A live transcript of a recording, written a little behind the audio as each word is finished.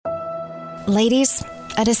Ladies,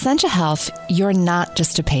 at Essentia Health, you're not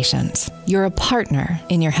just a patient. You're a partner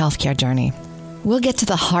in your healthcare journey. We'll get to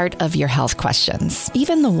the heart of your health questions,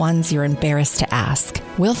 even the ones you're embarrassed to ask.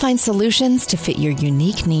 We'll find solutions to fit your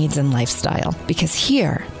unique needs and lifestyle, because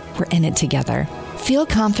here, we're in it together. Feel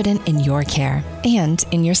confident in your care and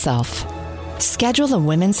in yourself. Schedule a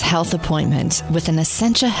women's health appointment with an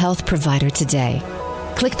Essentia Health provider today.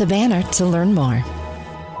 Click the banner to learn more.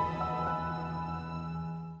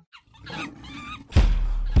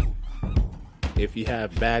 If you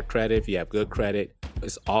have bad credit, if you have good credit,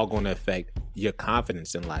 it's all going to affect your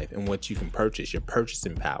confidence in life and what you can purchase, your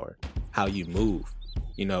purchasing power, how you move.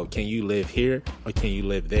 You know, can you live here or can you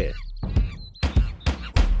live there?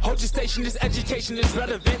 Hold your station, this education is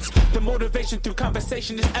relevant. The motivation through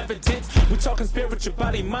conversation is evident. We're talking spiritual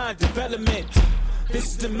body, mind development. This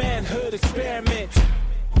is the Manhood Experiment.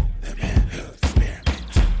 The Manhood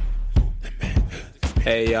Experiment. The Manhood Experiment.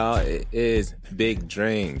 Hey y'all, it is Big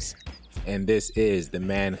Dreamz, and this is the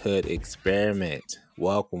Manhood Experiment.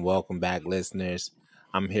 Welcome back, listeners.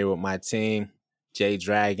 I'm here with my team, J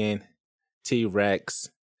Dragon, T-Rex,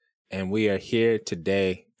 and we are here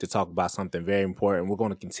today to talk about something very important. We're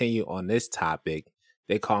going to continue on this topic.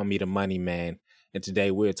 They call me the money man, and today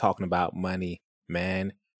we're talking about money,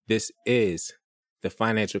 man. This is the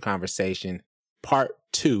financial conversation, part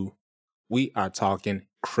 2. We are talking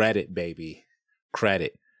credit, baby.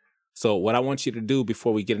 Credit. So what I want you to do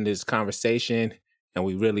before we get into this conversation and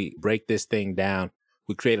we really break this thing down,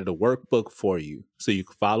 we created a workbook for you so you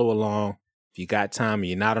can follow along. If you got time and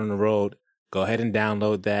you're not on the road, go ahead and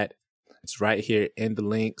download that. It's right here in the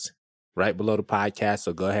links, right below the podcast.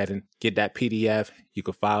 So go ahead and get that PDF. You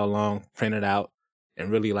can follow along, print it out,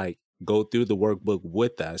 and really go through the workbook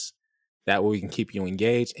with us. That way we can keep you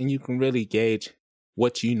engaged and you can really gauge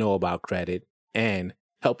what you know about credit and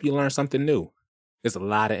help you learn something new. There's a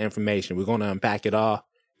lot of information. We're going to unpack it all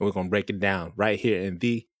and we're going to break it down right here in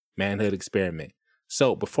the Manhood Experiment.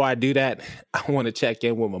 So before I do that, I want to check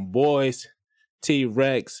in with my boys,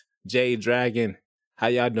 T-Rex, J Dragon. How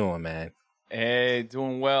y'all doing, man? Hey,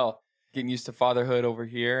 doing well. Getting used to fatherhood over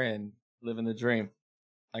here and living the dream.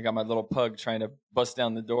 I got my little pug trying to bust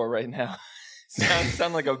down the door right now.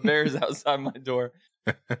 sound like a bear's outside my door.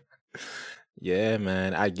 Yeah,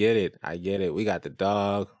 man. I get it. We got the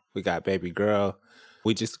dog. We got baby girl.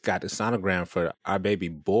 We just got the sonogram for our baby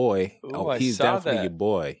boy. Ooh, he's definitely your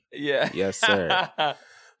boy. Yeah. Yes, sir.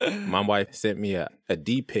 My wife sent me a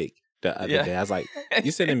D pic the other day. I was like, you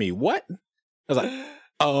sending me what? I was like,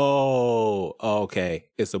 oh, okay.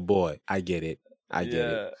 It's a boy. I get it. I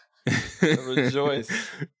get it. Rejoice.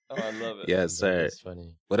 Oh, I love it. Yes, sir. That's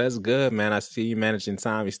funny. Well, that's good, man. I see you managing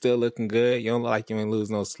time. You're still looking good. You don't look like you ain't lose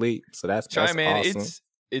no sleep. So that's man. awesome.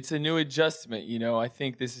 It's a new adjustment. You know, I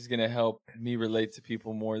think this is going to help me relate to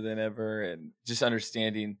people more than ever and just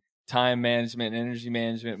understanding time management and energy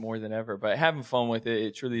management more than ever. But having fun with it,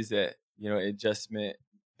 it truly is that, adjustment.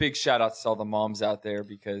 Big shout out to all the moms out there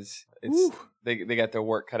because they got their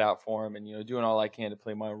work cut out for them and, doing all I can to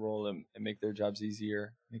play my role and make their jobs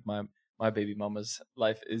easier, make my baby mama's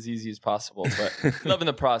life as easy as possible. But loving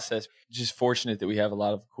the process. Just fortunate that we have a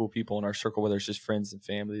lot of cool people in our circle, whether it's just friends and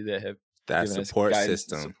family that have that given support us guidance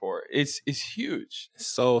system. and support. It's huge.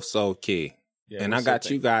 So key. Yeah, and I got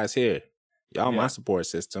you guys here. Y'all my support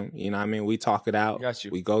system. You know what I mean? We talk it out. Got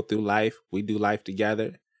you. We go through life. We do life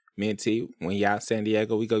together. Me and T, when you out in San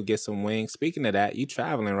Diego, we go get some wings. Speaking of that, you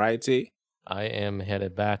traveling, right, T? I am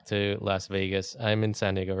headed back to Las Vegas. I'm in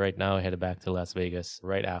San Diego right now. Headed back to Las Vegas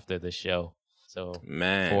right after the show. So,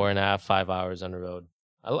 man, 4.5, 5 hours on the road.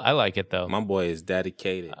 I like it, though. My boy is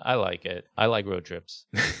dedicated. I like it. I like road trips.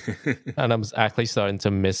 And I'm actually starting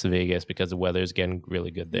to miss Vegas because the weather is getting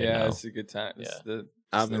really good there now. Yeah, it's a good time.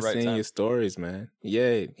 I've been seeing your stories, man.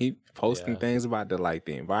 Yeah, he posting things about the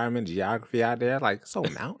environment, geography out there. So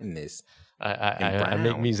mountainous. I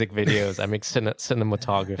make music videos. I make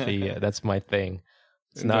cinematography. That's my thing.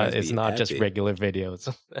 It's not just regular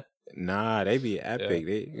videos. Nah, they be epic.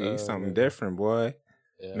 They something different, boy.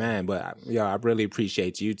 Yeah. Man, but I really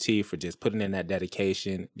appreciate you, T, for just putting in that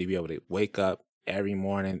dedication to be able to wake up every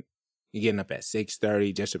morning. You're getting up at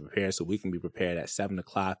 6:30 just to prepare so we can be prepared at 7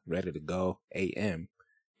 o'clock, ready to go, a.m.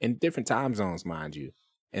 in different time zones, mind you.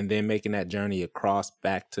 And then making that journey across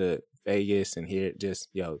back to Vegas and here. Just,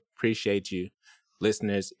 appreciate you.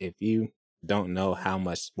 Listeners, if you don't know how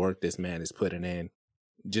much work this man is putting in,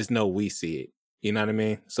 just know we see it. You know what I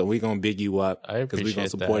mean? So we're going to big you up because we're going to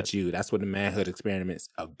support you. That's what the Manhood Experiment's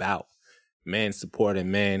about. Men supporting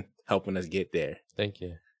men, helping us get there. Thank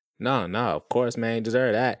you. No, of course, man. You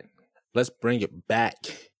deserve that. Let's bring it back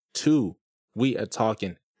to we are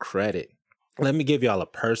talking credit. let me give y'all a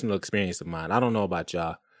personal experience of mine. I don't know about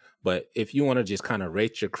y'all, but if you want to just kind of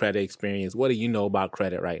rate your credit experience, what do you know about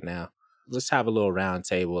credit right now? Let's have a little round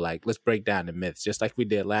table. Like, let's break down the myths. Just like we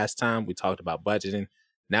did last time, we talked about budgeting.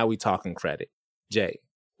 Now we talking credit. Jay,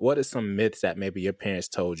 what are some myths that maybe your parents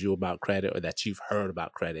told you about credit or that you've heard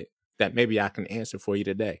about credit that maybe I can answer for you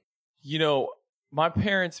today? You know, my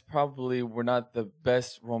parents probably were not the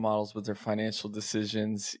best role models with their financial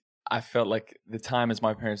decisions. I felt like the time as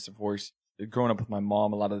my parents divorced, growing up with my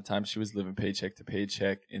mom, a lot of the time she was living paycheck to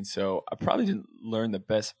paycheck. And so I probably didn't learn the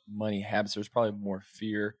best money habits. There was probably more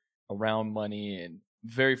fear around money, and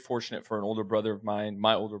very fortunate for an older brother of mine,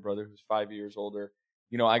 my older brother, who's 5 years older.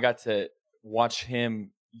 You know, I got to watch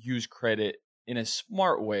him use credit in a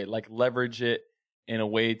smart way, like leverage it in a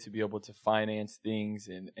way to be able to finance things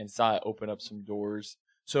and saw it open up some doors.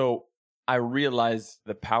 So I realized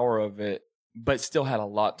the power of it, but still had a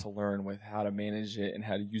lot to learn with how to manage it and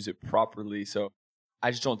how to use it properly. So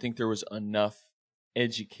I just don't think there was enough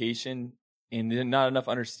education and not enough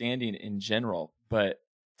understanding in general. But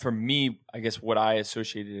for me, I guess what I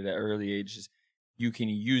associated at an early age is you can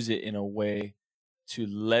use it in a way to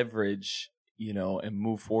leverage, you know, and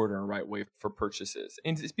move forward in a right way for purchases.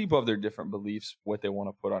 And people have their different beliefs, what they want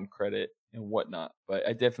to put on credit and whatnot. But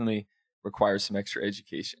I definitely require some extra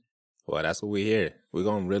education. Well, that's what we're here. We're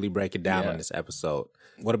going to really break it down on this episode.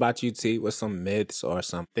 What about you, T? What's some myths or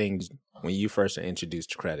some things when you first were introduced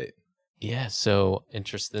to credit? Yeah, so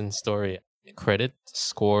interesting story. Credit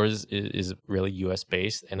scores is really US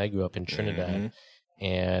based, and I grew up in Trinidad,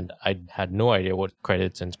 and I had no idea what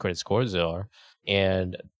credits and credit scores are.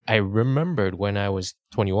 And I remembered when I was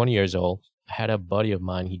 21 years old, I had a buddy of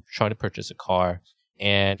mine, he tried to purchase a car,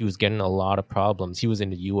 and he was getting a lot of problems. He was in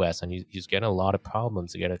the US, and he was getting a lot of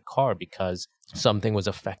problems to get a car because something was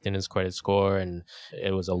affecting his credit score, and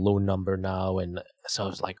it was a low number now. And so I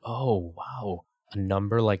was like, oh, wow, a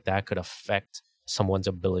number like that could affect someone's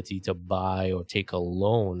ability to buy or take a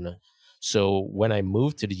loan. So when I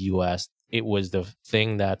moved to the US, it was the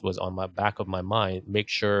thing that was on my back of my mind. Make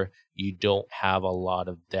sure you don't have a lot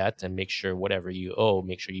of debt, and make sure whatever you owe,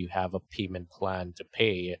 make sure you have a payment plan to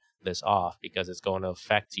pay this off, because it's going to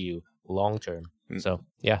affect you long term. So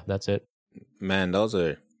yeah, that's it. Man, those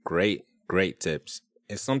are great tips.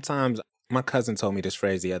 And sometimes my cousin told me this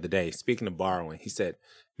phrase the other day, speaking of borrowing. He said,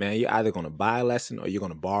 man, you're either going to buy a lesson or you're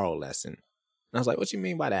going to borrow a lesson. And I was like, what you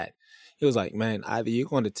mean by that? He was like, man, either you're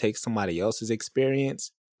going to take somebody else's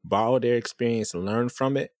experience, borrow their experience and learn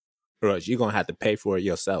from it, or else you're going to have to pay for it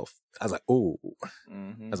yourself. I was like, ooh.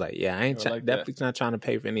 I was like, yeah, I ain't definitely not trying to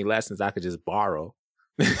pay for any lessons I could just borrow.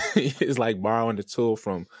 It's like borrowing the tool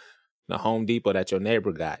from the Home Depot that your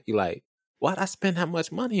neighbor got. You're like, why'd I spend that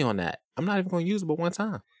much money on that? I'm not even going to use it but one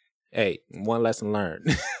time. Hey, one lesson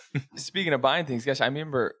learned. Speaking of buying things, gosh, I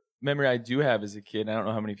memory I do have as a kid, and I don't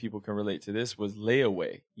know how many people can relate to this, was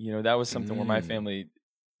layaway. You know, that was something where my family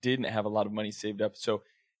didn't have a lot of money saved up. So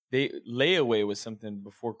layaway was something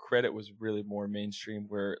before credit was really more mainstream,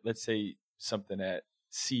 where let's say something at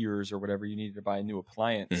Sears or whatever, you needed to buy a new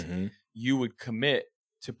appliance, you would commit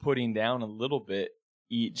to putting down a little bit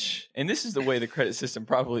each. And this is the way the credit system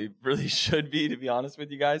probably really should be, to be honest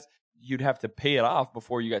with you guys. You'd have to pay it off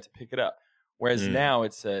before you got to pick it up. Whereas now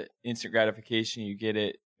it's a instant gratification. You get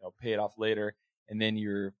it, pay it off later, and then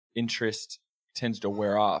your interest tends to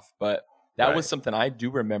wear off. But that was something I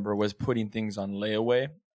do remember, was putting things on layaway.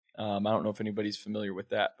 I don't know if anybody's familiar with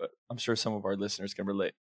that, but I'm sure some of our listeners can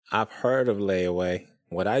relate. I've heard of layaway.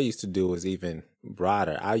 What I used to do was even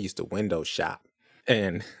broader. I used to window shop,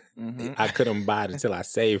 and I couldn't buy it until I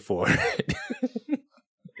saved for it.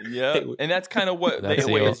 Yeah, and that's kind of what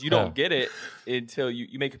layaway is. You don't get it until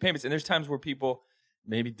you make your payments. And there's times where people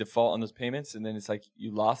maybe default on those payments, and then it's like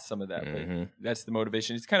you lost some of that. But that's the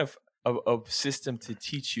motivation. It's kind of a system to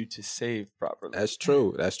teach you to save properly. That's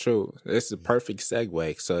true. This is a perfect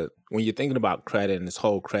segue. So when you're thinking about credit and this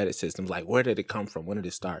whole credit system, like, where did it come from? When did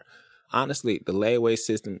it start? Honestly, the layaway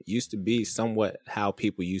system used to be somewhat how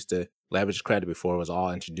people used to leverage credit before it was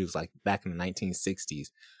all introduced, like back in the 1960s,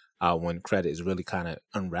 when credit is really kind of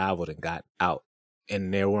unraveled and got out.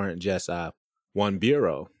 And there weren't just one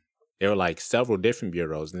bureau. There were like several different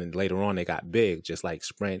bureaus. And then later on, they got big, just like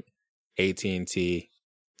Sprint, AT&T,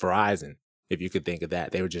 Verizon, if you could think of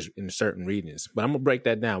that. They were just in certain regions. But I'm going to break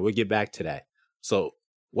that down. We'll get back to that. So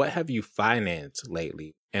what have you financed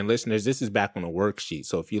lately? And listeners, this is back on the worksheet.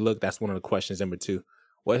 So if you look, that's one of the questions, number 2.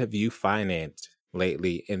 What have you financed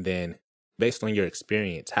lately? And then based on your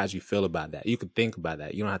experience, how'd you feel about that? You could think about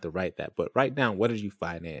that. You don't have to write that. But write down, what did you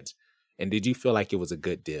finance? And did you feel like it was a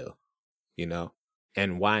good deal?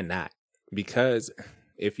 And why not? Because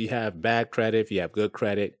if you have bad credit, if you have good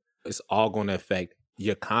credit, it's all going to affect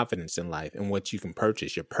your confidence in life and what you can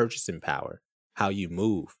purchase, your purchasing power, how you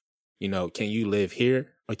move. Can you live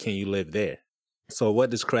here or can you live there? So what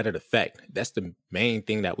does credit affect? That's the main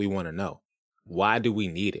thing that we want to know. Why do we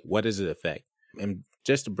need it? What does it affect? And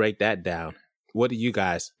just to break that down, what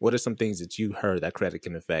are some things that you heard that credit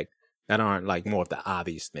can affect that aren't like more of the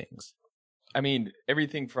obvious things? I mean,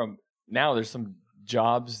 everything from now, there's some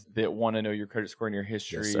jobs that want to know your credit score and your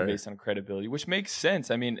history based on credibility, which makes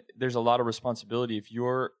sense. I mean, there's a lot of responsibility. If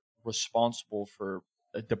you're responsible for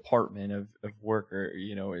a department of work or,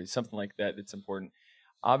 something like that, that's important.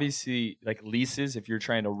 Obviously, like leases, if you're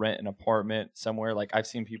trying to rent an apartment somewhere, like I've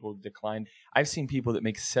seen people decline. I've seen people that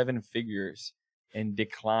make 7 figures and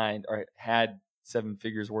declined or had 7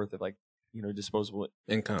 figures worth of disposable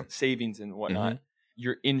income, savings and whatnot. Mm-hmm.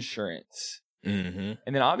 Your insurance. Mm-hmm.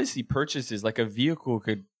 And then obviously purchases like a vehicle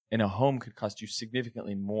and a home could cost you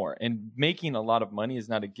significantly more. And making a lot of money is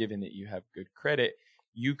not a given that you have good credit.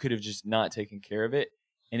 You could have just not taken care of it.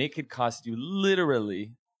 And it could cost you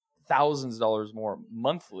literally thousands of dollars more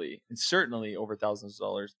monthly, and certainly over thousands of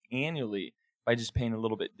dollars annually by just paying a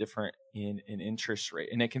little bit different in interest rate.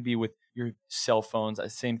 And it can be with your cell phones.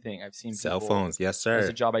 Same thing. I've seen cell phones. Yes, sir. As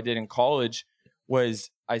a job I did in college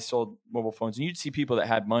was I sold mobile phones, and you'd see people that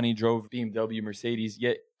had money, drove BMW, Mercedes,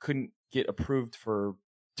 yet couldn't get approved for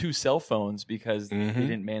 2 cell phones because they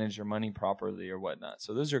didn't manage their money properly or whatnot.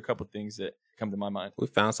 So those are a couple of things that come to my mind. We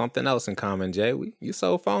found something else in common, Jay. You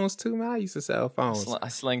sold phones too, man. I used to sell phones. I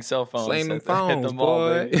slang cell phones. Slang them phones,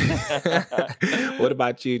 boy. What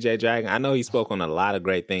about you, Jay Dragon? I know he spoke on a lot of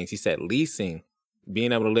great things. He said leasing,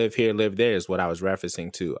 being able to live here, live there is what I was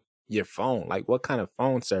referencing to. Your phone, like what kind of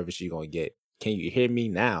phone service you going to get? Can you hear me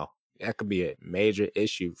now? That could be a major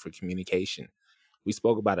issue for communication. We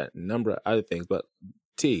spoke about a number of other things, but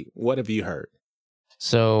T, what have you heard?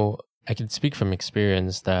 So I can speak from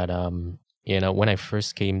experience that, when I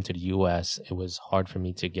first came to the U.S., it was hard for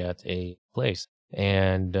me to get a place.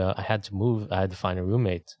 And I had to move. I had to find a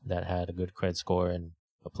roommate that had a good credit score and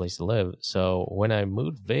a place to live. So when I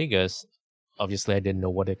moved to Vegas, obviously I didn't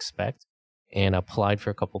know what to expect and applied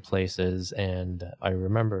for a couple places. And I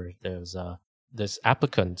remember there was this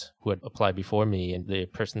applicant who had applied before me, and the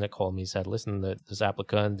person that called me said, listen, this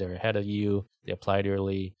applicant, they're ahead of you. They applied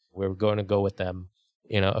early. We're going to go with them.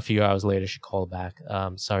 A few hours later, she called back.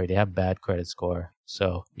 Sorry, they have bad credit score.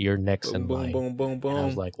 So you're next in line. Boom, boom, boom. And I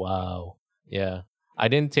was like, wow. Yeah. I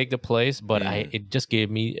didn't take the place, but it just gave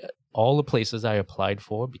me all the places I applied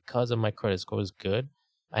for because of my credit score was good.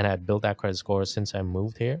 And I had built that credit score since I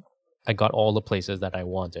moved here. I got all the places that I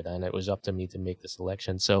wanted, and it was up to me to make the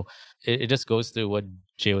selection. So it just goes to what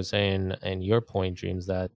Jay was saying and your point, Dreamz,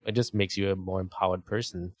 that it just makes you a more empowered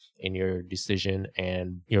person in your decision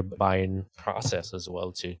and your buying process as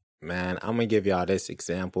well, too. Man, I'm going to give y'all this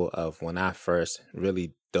example of when I first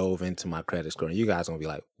really dove into my credit score. And you guys are going to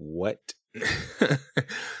be like, what?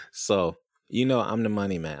 So, I'm the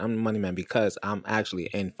money man. I'm the money man because I'm actually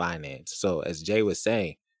in finance. So as Jay was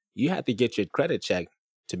saying, you have to get your credit checked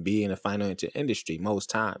to be in the financial industry most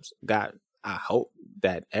times. God, I hope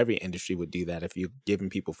that every industry would do that if you're giving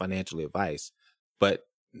people financial advice. But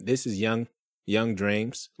this is young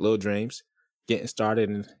Dreamz, little Dreamz, getting started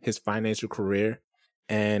in his financial career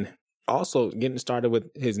and also getting started with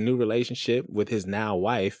his new relationship with his now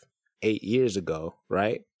wife 8 years ago,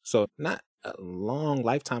 right? So not a long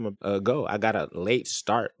lifetime ago, I got a late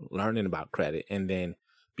start learning about credit. And then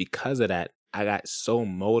because of that, I got so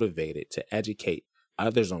motivated to educate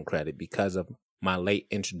others on credit because of my late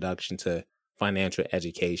introduction to financial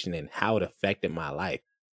education and how it affected my life.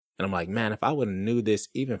 And I'm like, man, if I would have knew this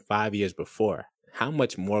even 5 years before, how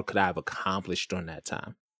much more could I have accomplished during that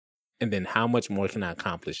time? And then how much more can I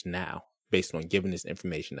accomplish now based on giving this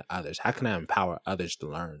information to others? How can I empower others to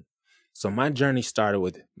learn? So my journey started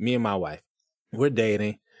with me and my wife. We're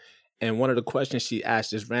dating. And one of the questions she asked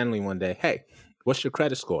just randomly one day, hey, what's your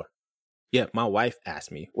credit score? Yeah, my wife asked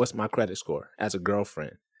me, what's my credit score as a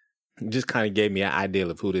girlfriend? It just kind of gave me an idea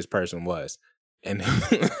of who this person was and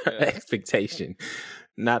her expectation.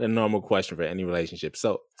 Not a normal question for any relationship.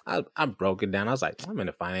 So I broke it down. I was like, I'm in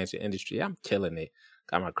the financial industry. I'm killing it.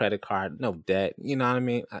 Got my credit card, no debt. You know what I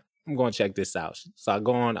mean? I'm going to check this out. So I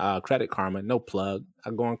go on Credit Karma, no plug.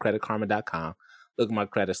 I go on creditkarma.com, look at my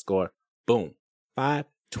credit score. Boom,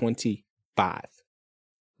 525.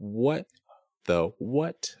 What the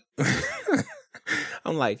what?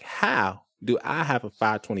 I'm like, how do I have a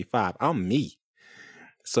 525? I'm me.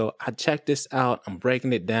 So I checked this out. I'm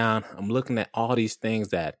breaking it down. I'm looking at all these things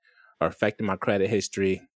that are affecting my credit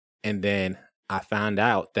history. And then I found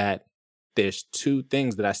out that there's 2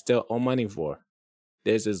 things that I still owe money for.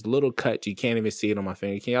 there's this little cut. You can't even see it on my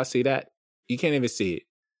finger. Can y'all see that? You can't even see it.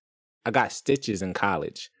 I got stitches in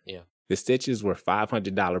college. Yeah. The stitches were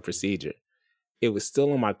 $500 procedure. It was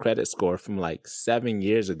still on my credit score from like 7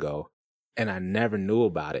 years ago. And I never knew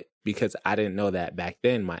about it because I didn't know that back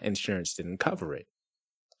then my insurance didn't cover it.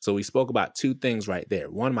 So we spoke about two things right there.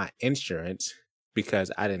 One, my insurance,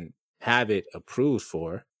 because I didn't have it approved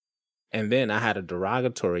for. And then I had a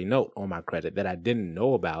derogatory note on my credit that I didn't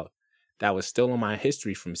know about that was still in my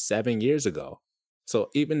history from 7 years ago. So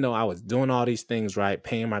even though I was doing all these things right,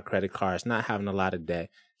 paying my credit cards, not having a lot of debt,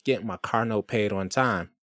 getting my car note paid on time,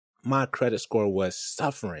 my credit score was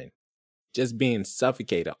suffering, just being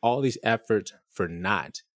suffocated. All these efforts for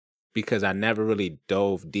naught because I never really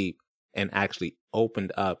dove deep and actually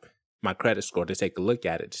opened up my credit score to take a look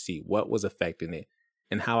at it to see what was affecting it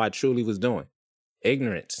and how I truly was doing.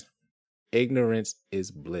 Ignorance. Ignorance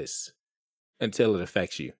is bliss until it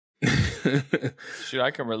affects you. Shoot,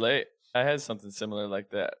 I can relate. I had something similar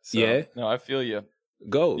like that. So, Yeah? No, I feel you.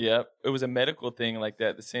 Go. Yeah. It was a medical thing like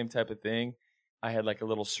that, the same type of thing. I had like a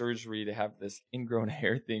little surgery to have this ingrown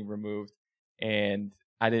hair thing removed. And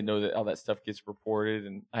I didn't know that all that stuff gets reported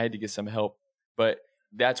and I had to get some help. But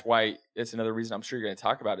that's why it's another reason I'm sure you're going to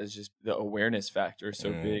talk about is just the awareness factor is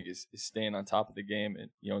so big is staying on top of the game and,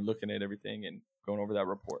 looking at everything and going over that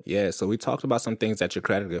report. Yeah. So we talked about some things that your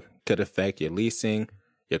credit could affect, your leasing,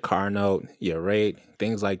 your car note, your rate,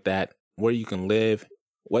 things like that, where you can live,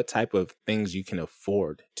 what type of things you can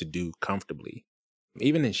afford to do comfortably.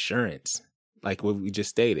 Even insurance, like what we just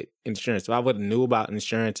stated, insurance. If I would have knew about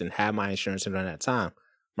insurance and had my insurance around that time,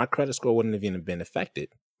 my credit score wouldn't have even been affected.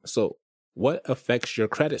 So what affects your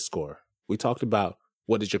credit score? We talked about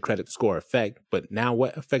what does your credit score affect, but now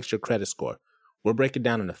what affects your credit score? We'll break it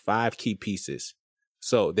down into 5 key pieces.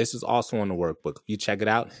 So this is also on the workbook. If you check it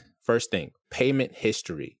out, first thing, payment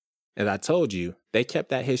history. As I told you, they kept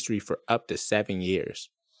that history for up to 7 years.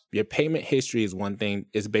 Your payment history is one thing,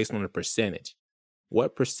 it's based on a percentage.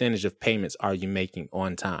 What percentage of payments are you making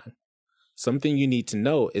on time? Something you need to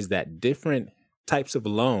know is that different types of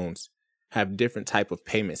loans have different type of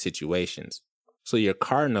payment situations. So your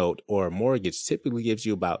car note or mortgage typically gives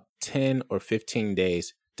you about 10 or 15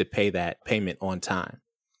 days to pay that payment on time.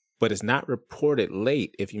 But it's not reported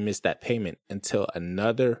late if you miss that payment until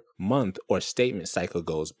another month or statement cycle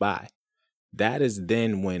goes by. That is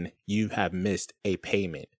then when you have missed a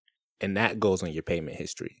payment, and that goes on your payment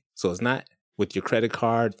history. So it's not with your credit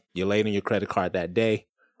card, you're late on your credit card that day,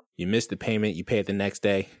 you missed the payment, you pay it the next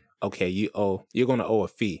day. Okay, you're going to owe a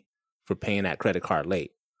fee for paying that credit card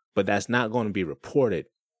late, but that's not going to be reported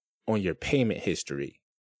on your payment history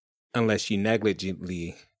unless you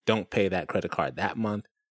negligently don't pay that credit card that month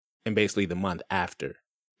and basically the month after.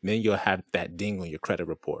 Then you'll have that ding on your credit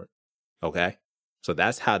report. Okay? So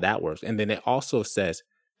that's how that works. And then it also says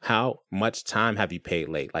how much time have you paid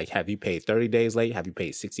late? Like, have you paid 30 days late? Have you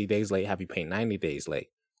paid 60 days late? Have you paid 90 days late?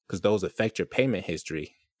 Because those affect your payment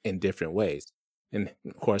history in different ways. And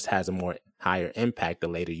of course, has a more higher impact the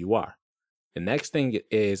later you are. The next thing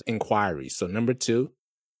is inquiries. So number 2,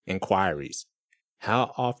 inquiries.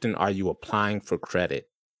 How often are you applying for credit?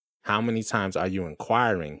 How many times are you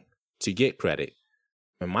inquiring to get credit?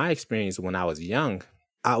 In my experience, when I was young,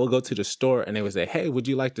 I would go to the store and they would say, hey, would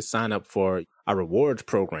you like to sign up for a rewards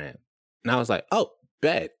program? And I was like, oh,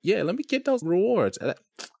 bet. Yeah, let me get those rewards.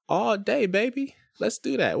 All day, baby. Let's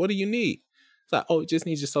do that. What do you need? It's like, oh, you just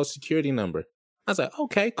need your social security number. I was like,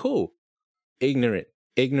 okay, cool. Ignorant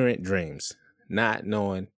dreams, not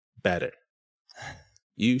knowing better.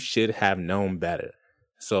 You should have known better.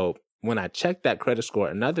 So when I checked that credit score,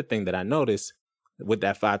 another thing that I noticed with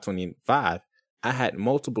that 525, I had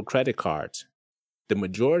multiple credit cards. The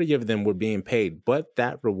majority of them were being paid, but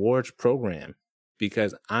that rewards program,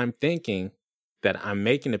 because I'm thinking that I'm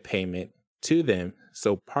making a payment to them.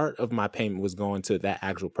 So part of my payment was going to that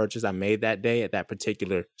actual purchase I made that day at that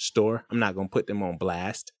particular store. I'm not going to put them on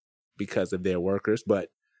blast because of their workers, but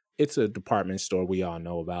it's a department store we all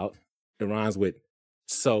know about. It rhymes with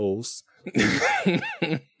souls.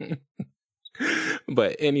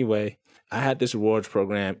 But anyway, I had this rewards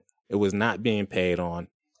program. It was not being paid on,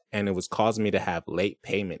 and it was causing me to have late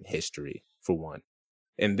payment history, for one.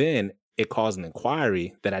 And then it caused an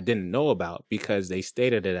inquiry that I didn't know about because they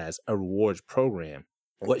stated it as a rewards program.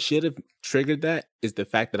 What should have triggered that is the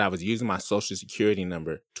fact that I was using my social security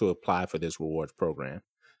number to apply for this rewards program.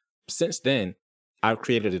 Since then, I've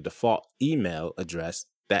created a default email address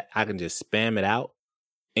that I can just spam it out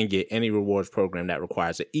and get any rewards program that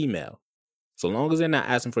requires an email. So long as they're not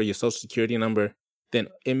asking for your social security number, then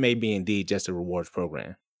it may be indeed just a rewards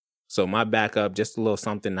program. So my backup, just a little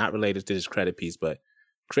something not related to this credit piece, but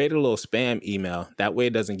create a little spam email. That way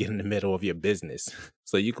it doesn't get in the middle of your business.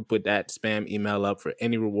 So you can put that spam email up for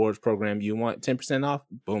any rewards program you want, 10% off,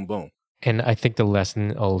 boom, boom. And I think the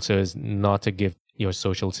lesson also is not to give your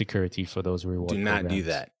social security for those reward programs. Do not do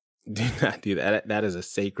that. Do not do that. That is a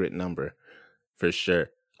sacred number for sure.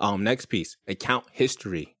 Next piece, account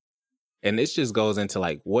history. And this just goes into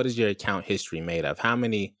like, what is your account history made of? How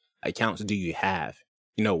many accounts do you have?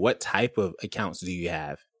 You know, what type of accounts do you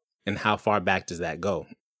have? And how far back does that go?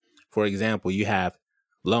 For example, you have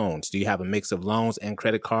loans. Do you have a mix of loans and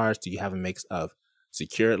credit cards? Do you have a mix of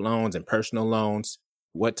secured loans and personal loans?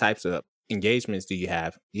 What types of engagements do you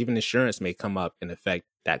have? Even insurance may come up and affect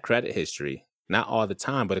that credit history. Not all the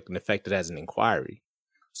time, but it can affect it as an inquiry.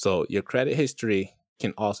 So your credit history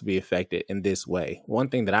can also be affected in this way. One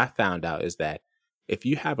thing that I found out is that if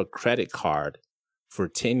you have a credit card for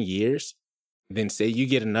 10 years, then say you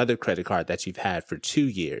get another credit card that you've had for 2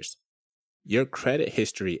 years, your credit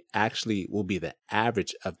history actually will be the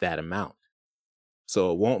average of that amount.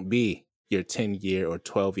 So it won't be your 10-year or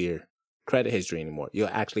 12-year credit history anymore. You'll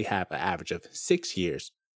actually have an average of 6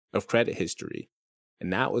 years of credit history.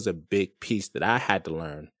 And that was a big piece that I had to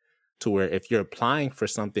learn, to where if you're applying for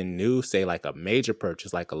something new, say like a major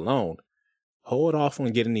purchase, like a loan, hold off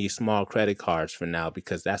on getting these small credit cards for now,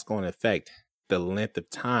 because that's going to affect the length of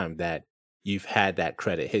time that you've had that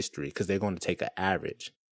credit history, because they're going to take an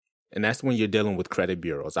average. And that's when you're dealing with credit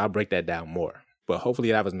bureaus. I'll break that down more, but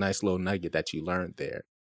hopefully that was a nice little nugget that you learned there.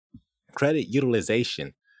 Credit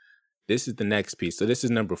utilization. This is the next piece. So this is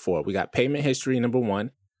number 4. We got payment history, number 1,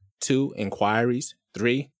 2, inquiries,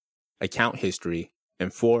 3, account history,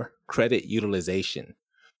 and 4, credit utilization.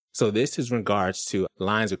 So this is in regards to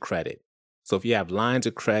lines of credit. So if you have lines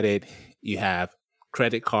of credit, you have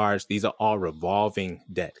credit cards, these are all revolving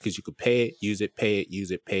debt, because you could pay it, use it, pay it, use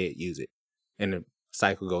it, pay it, use it. And the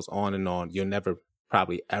cycle goes on and on. You'll never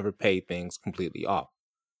probably ever pay things completely off.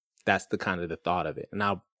 That's the kind of the thought of it. And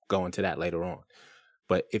I'll go into that later on.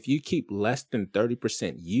 But if you keep less than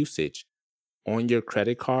 30% usage on your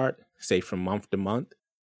credit card, say from month to month,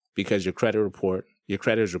 because your credit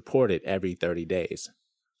is reported every 30 days.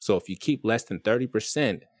 So if you keep less than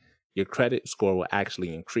 30%, your credit score will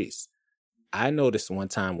actually increase. I noticed one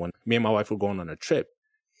time when me and my wife were going on a trip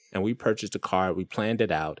and we purchased a card, we planned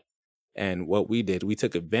it out. And what we did, we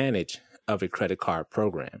took advantage of a credit card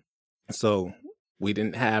program. So we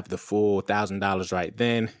didn't have the full $1,000 right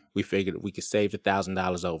then. We figured we could save the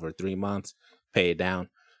 $1,000 over 3 months, pay it down.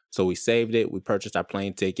 So we saved it. We purchased our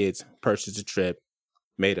plane tickets, purchased a trip,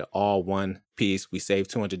 made it all one piece. We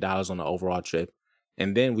saved $200 on the overall trip.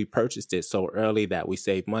 And then we purchased it so early that we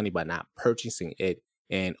saved money by not purchasing it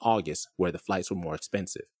in August, where the flights were more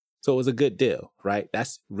expensive. So it was a good deal, right?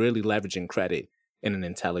 That's really leveraging credit in an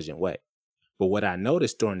intelligent way. But what I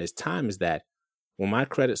noticed during this time is that when that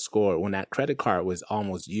credit card was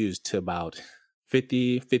almost used to about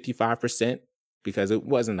 55%, because it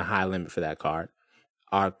wasn't a high limit for that card,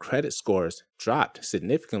 our credit scores dropped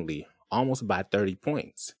significantly, almost by 30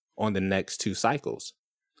 points on the next 2 cycles.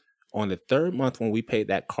 On the 3rd month, when we paid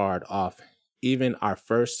that card off, even our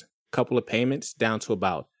first couple of payments down to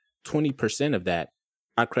about 20% of that,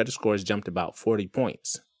 our credit scores jumped about 40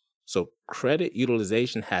 points. So credit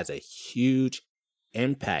utilization has a huge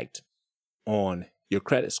impact on your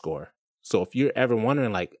credit score. So if you're ever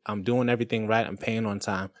wondering, like, I'm doing everything right, I'm paying on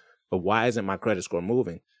time, but why isn't my credit score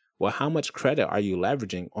moving? Well, how much credit are you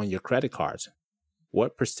leveraging on your credit cards?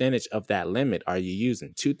 What percentage of that limit are you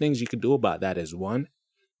using? 2 things you can do about that is 1,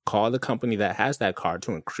 call the company that has that card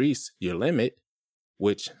to increase your limit,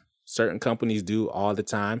 which certain companies do all the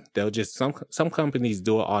time. Some companies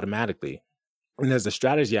do it automatically. And there's a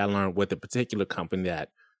strategy I learned with a particular company that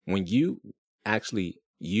when you actually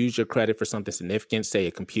use your credit for something significant, say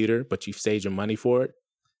a computer, but you've saved your money for it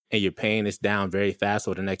and you're paying this down very fast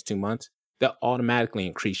over the next 2 months, they'll automatically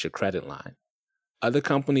increase your credit line. Other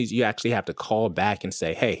companies, you actually have to call back and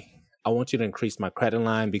say, hey, I want you to increase my credit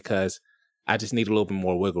line because I just need a little bit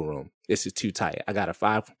more wiggle room. This is too tight. I got a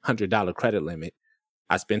 $500 credit limit.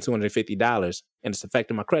 I spent $250 and it's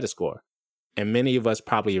affecting my credit score. And many of us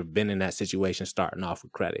probably have been in that situation starting off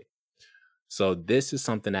with credit. So this is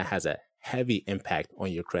something that has a heavy impact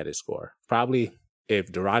on your credit score. Probably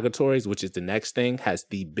if derogatories, which is the next thing, has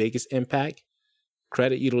the biggest impact,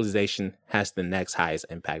 credit utilization has the next highest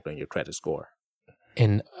impact on your credit score.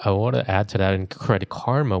 And I want to add to that in Credit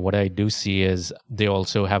Karma, what I do see is they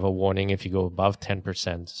also have a warning if you go above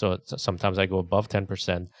 10%. So sometimes I go above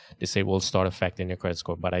 10%, they say will start affecting your credit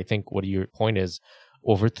score. But I think what your point is,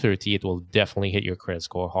 over 30, it will definitely hit your credit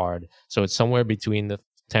score hard. So it's somewhere between the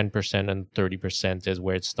 10% and 30% is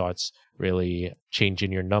where it starts really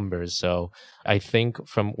changing your numbers. So I think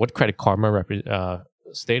from what Credit Karma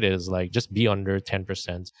stated is like just be under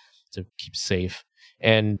 10% to keep safe.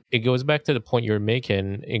 And it goes back to the point you're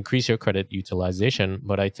making, increase your credit utilization.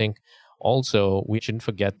 But I think also we shouldn't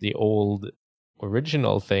forget the old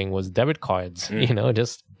original thing was debit cards.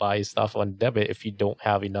 Just buy stuff on debit if you don't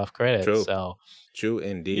have enough credit. True. So True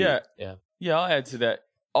indeed. Yeah, I'll add to that.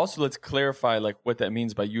 Also, let's clarify like what that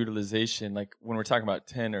means by utilization. Like when we're talking about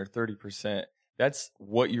 10 or 30%, that's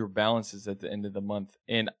what your balance is at the end of the month.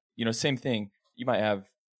 And same thing, you might have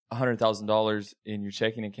 $100,000 in your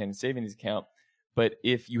checking account and savings account, but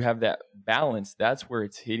if you have that balance, that's where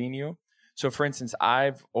it's hitting you. So for instance,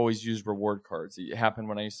 I've always used reward cards. It happened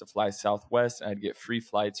when I used to fly Southwest. I'd get free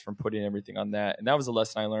flights from putting everything on that. And that was a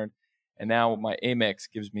lesson I learned. And now my Amex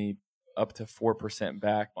gives me up to 4%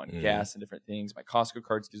 back on gas and different things. My Costco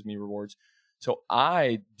cards gives me rewards. So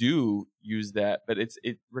I do use that, but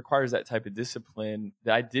it requires that type of discipline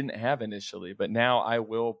that I didn't have initially. But now I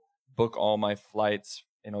will book all my flights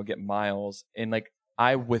and I'll get miles. And like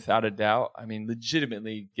I, without a doubt,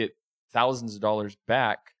 legitimately get thousands of dollars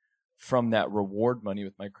back from that reward money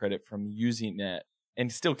with my credit from using that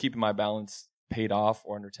and still keeping my balance paid off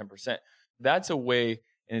or under 10%. That's a way,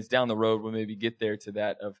 and it's down the road. We'll maybe get there to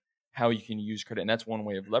that of how you can use credit. And that's one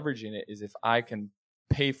way of leveraging it is if I can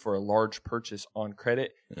pay for a large purchase on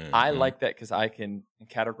credit. I like that because I can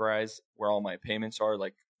categorize where all my payments are,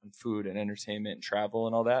 like on food and entertainment and travel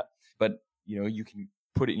and all that. But, you can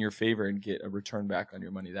put it in your favor and get a return back on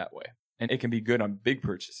your money that way. And it can be good on big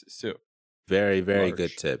purchases too. Very, very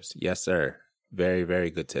good tips. Yes, sir. Very,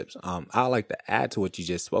 very good tips. I'd like to add to what you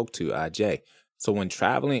just spoke to, Jay. So when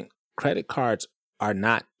traveling, credit cards are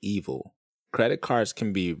not evil. Credit cards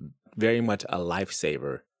can be very much a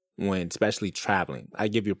lifesaver when especially traveling. I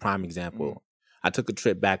give you a prime example. I took a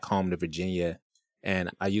trip back home to Virginia and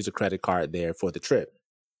I used a credit card there for the trip.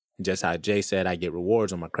 Just how Jay said, I get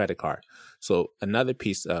rewards on my credit card. So another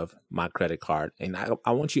piece of my credit card, and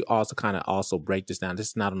I want you also kind of also break this down. This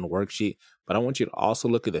is not on the worksheet, but I want you to also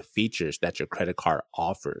look at the features that your credit card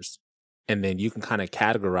offers. And then you can kind of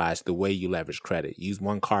categorize the way you leverage credit. Use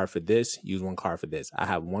one card for this, use one card for this. I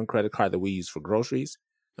have one credit card that we use for groceries,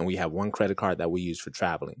 and we have one credit card that we use for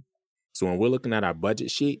traveling. So when we're looking at our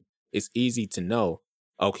budget sheet, it's easy to know,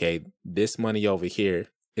 okay, this money over here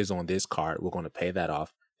is on this card. We're going to pay that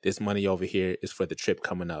off. This money over here is for the trip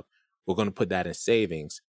coming up. We're going to put that in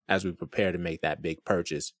savings as we prepare to make that big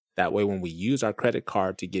purchase. That way, when we use our credit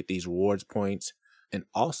card to get these rewards points and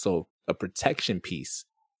also a protection piece.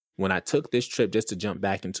 When I took this trip, just to jump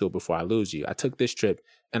back into it before I lose you, I took this trip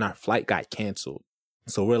and our flight got canceled.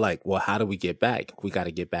 So we're like, well, how do we get back? We got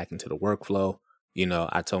to get back into the workflow.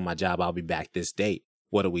 I told my job I'll be back this date.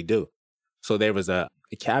 What do? So there was a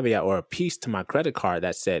caveat or a piece to my credit card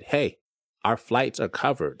that said, hey, our flights are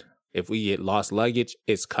covered. If we get lost luggage,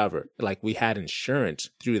 it's covered. Like we had insurance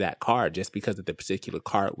through that card just because of the particular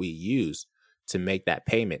card we use to make that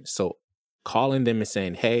payment. So calling them and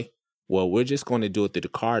saying, hey, well, we're just going to do it through the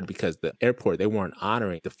card because the airport, they weren't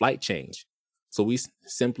honoring the flight change. So we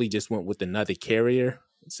simply just went with another carrier.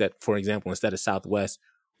 For example, instead of Southwest,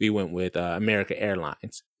 we went with American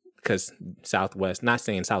Airlines because Southwest, not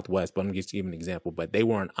saying Southwest, but I'm just giving an example, but they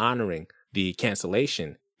weren't honoring the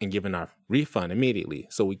cancellation and giving our refund immediately.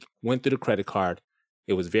 So we went through the credit card.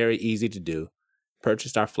 It was very easy to do.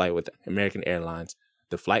 Purchased our flight with American Airlines.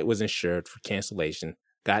 The flight was insured for cancellation.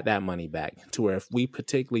 Got that money back to where if we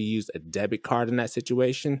particularly used a debit card in that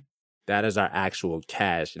situation, that is our actual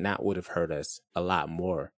cash. And that would have hurt us a lot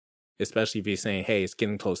more, especially if you're saying, hey, it's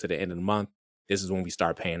getting close to the end of the month. This is when we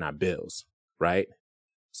start paying our bills, right?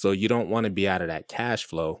 So you don't want to be out of that cash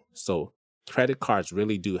flow. So credit cards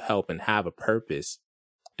really do help and have a purpose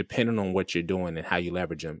depending on what you're doing and how you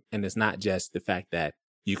leverage them. And it's not just the fact that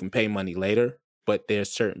you can pay money later, but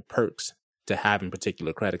there's certain perks to having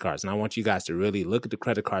particular credit cards. And I want you guys to really look at the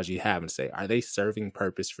credit cards you have and say, are they serving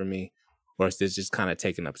purpose for me? Or is this just kind of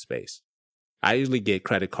taking up space? I usually get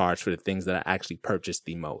credit cards for the things that I actually purchase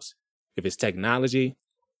the most. If it's technology,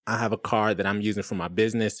 I have a card that I'm using for my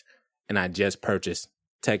business, and I just purchased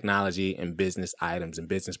technology and business items and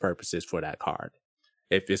business purposes for that card.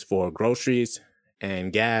 If it's for groceries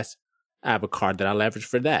and gas, I have a card that I leverage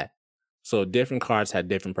for that. So different cards have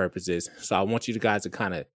different purposes. So I want you guys to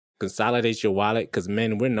kind of consolidate your wallet because,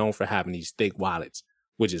 men, we're known for having these thick wallets,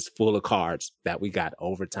 which is full of cards that we got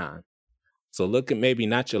over time. So look at maybe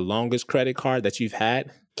not your longest credit card that you've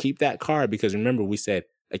had. Keep that card because remember we said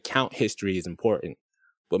account history is important.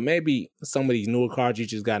 But maybe some of these newer cards you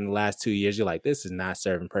just got in the last 2 years, you're like, this is not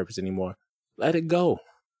serving purpose anymore. Let it go.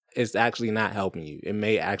 it's actually not helping you. It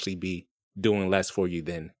may actually be doing less for you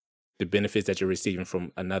than the benefits that you're receiving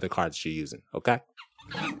from another card that you're using. Okay?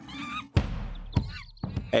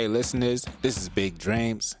 Hey, listeners, this is Big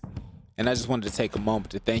Dreamz. And I just wanted to take a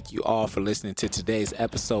moment to thank you all for listening to today's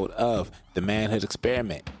episode of The Manhood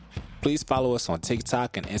Experiment. Please follow us on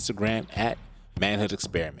TikTok and Instagram at Manhood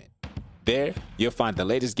Experiment. There, you'll find the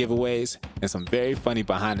latest giveaways and some very funny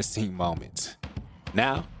behind-the-scenes moments.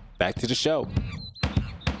 Now, back to the show.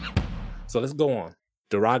 So let's go on.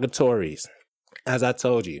 Derogatories. As I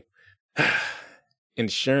told you,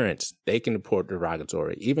 insurance, they can report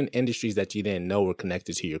derogatory. Even industries that you didn't know were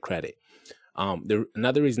connected to your credit.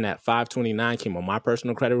 Another reason that 529 came on my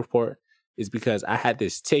personal credit report is because I had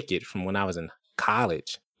this ticket from when I was in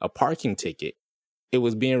college, a parking ticket. It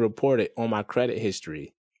was being reported on my credit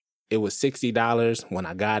history. It was $60 when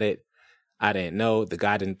I got it. I didn't know. The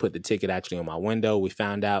guy didn't put the ticket actually on my window. We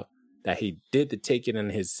found out that he did the ticket in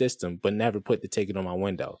his system, but never put the ticket on my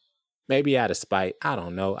window. Maybe out of spite. I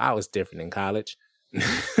don't know. I was different in college.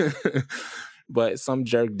 But some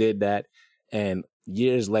jerk did that. And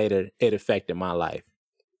years later, it affected my life.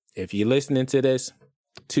 If you're listening to this,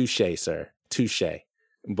 touche, sir. Touche.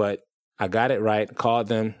 But I got it right, called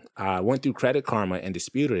them. I went through Credit Karma and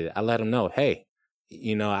disputed it. I let them know, hey,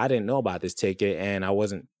 I didn't know about this ticket and I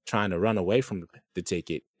wasn't trying to run away from the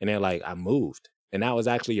ticket. And they're like, I moved. And that was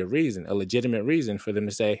actually a legitimate reason for them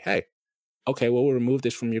to say, hey, okay, well, we'll remove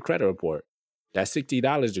this from your credit report. That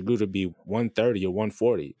 $60 grew to be $130 or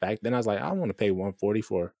 $140. Back then I was like, I don't want to pay $140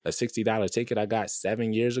 for a $60 ticket I got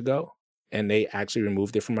 7 years ago. And they actually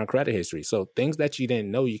removed it from my credit history. So things that you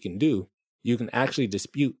didn't know you can do, you can actually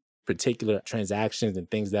dispute particular transactions and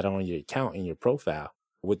things that are on your account and your profile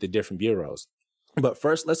with the different bureaus. But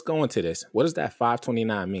first, let's go into this. What does that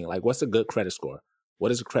 529 mean? Like, what's a good credit score?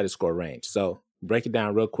 What is a credit score range? So break it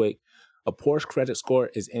down real quick. A poor credit score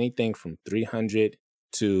is anything from 300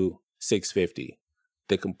 to 650.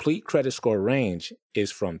 The complete credit score range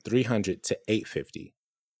is from 300 to 850.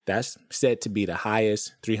 That's said to be the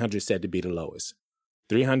highest. 300 said to be the lowest.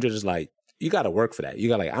 300 is like, you got to work for that. You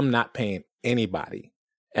got I'm not paying anybody.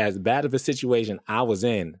 As bad of a situation I was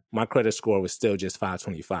in, my credit score was still just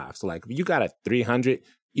 525. So like, if you got a 300,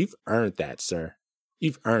 you've earned that, sir.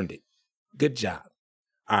 You've earned it. Good job.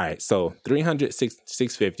 All right. So 300,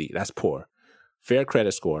 650, that's poor. Fair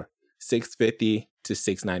credit score, 650 to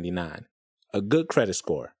 699. A good credit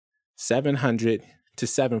score, 700 to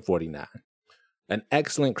 749. An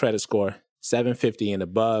excellent credit score, 750 and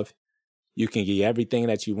above. You can get everything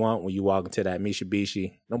that you want when you walk into that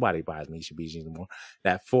Mitsubishi. Nobody buys Mitsubishi anymore.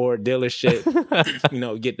 That Ford dealership,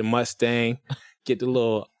 get the Mustang, get the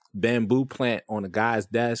little bamboo plant on the guy's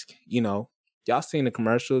desk. Y'all seen the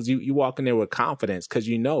commercials. You walk in there with confidence because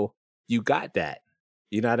you got that.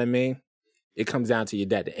 You know what I mean? It comes down to your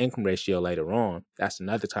debt to income ratio later on. That's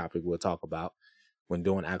another topic we'll talk about when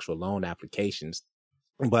doing actual loan applications.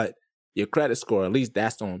 But your credit score, at least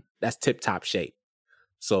that's tip-top shape.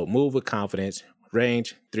 So move with confidence,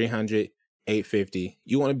 range 300, 850.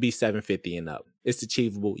 You want to be 750 and up. It's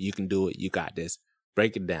achievable. You can do it. You got this.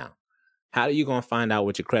 Break it down. How are you going to find out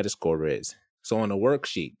what your credit score is? So on the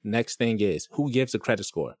worksheet, next thing is, who gives a credit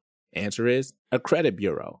score? Answer is a credit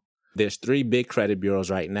bureau. There's 3 big credit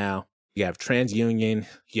bureaus right now. You have TransUnion,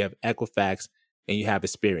 you have Equifax, and you have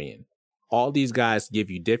Experian. All these guys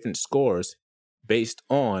give you different scores based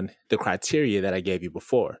on the criteria that I gave you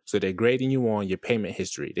before. So they're grading you on your payment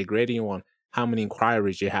history. They're grading you on how many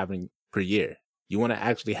inquiries you're having per year. You want to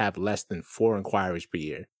actually have less than 4 inquiries per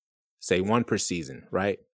year. Say 1 per season,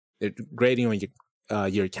 right? They're grading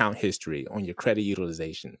on your account history, on your credit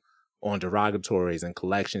utilization, on derogatories and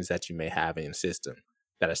collections that you may have in your system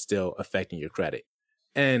that are still affecting your credit.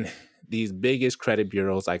 And these biggest credit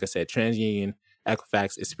bureaus, like I said, TransUnion,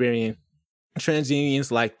 Equifax, Experian.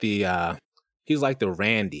 TransUnion's like he's like the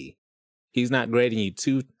Randy. He's not grading you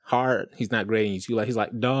too hard. He's not grading you too light. He's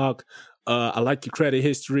like, dog, I like your credit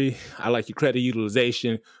history. I like your credit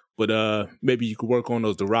utilization, but maybe you could work on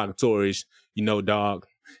those derogatories, dog.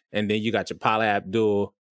 And then you got your Paula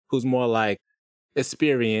Abdul, who's more like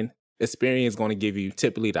Experian. Experian is going to give you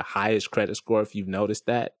typically the highest credit score. If you've noticed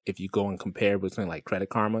that, if you go and compare between like Credit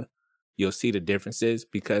Karma, you'll see the differences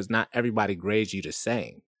because not everybody grades you the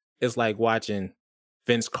same. It's like watching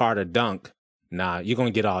Vince Carter dunk. Nah, you're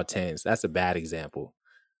going to get all 10s. That's a bad example.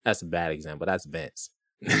 That's Vince.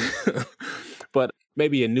 But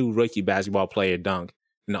maybe a new rookie basketball player dunk,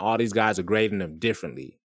 all these guys are grading them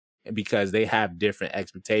differently because they have different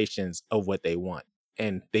expectations of what they want.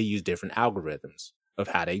 And they use different algorithms of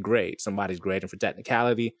how they grade. Somebody's grading for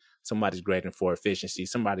technicality. Somebody's grading for efficiency.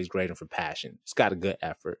 Somebody's grading for passion. It's got a good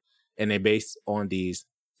effort. And they base on these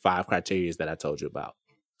 5 criteria that I told you about.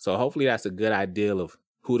 So hopefully that's a good idea of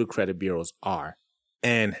who the credit bureaus are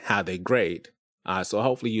and how they grade. So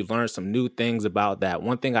hopefully you learned some new things about that.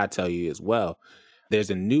 One thing I tell you as well, there's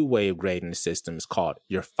a new way of grading the system. It's called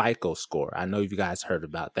your FICO score. I know you guys heard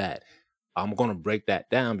about that. I'm going to break that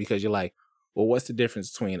down because you're like, well, what's the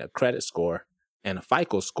difference between a credit score and a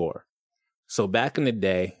FICO score? So back in the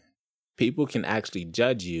day, people can actually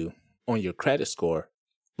judge you on your credit score,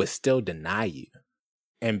 but still deny you.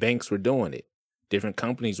 And banks were doing it. Different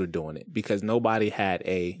companies were doing it because nobody had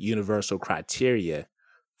a universal criteria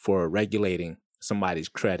for regulating somebody's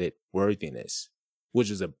credit worthiness, which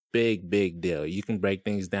is a big, big deal. You can break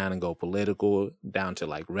things down and go political, down to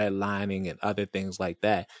like redlining and other things like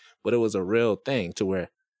that. But it was a real thing to where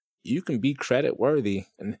you can be credit worthy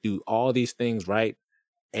and do all these things right,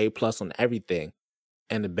 A+ on everything.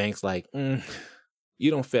 And the bank's like,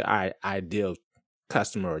 you don't fit our ideal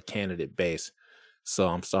customer or candidate base. So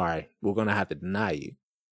I'm sorry, we're going to have to deny you.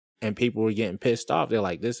 And people were getting pissed off. They're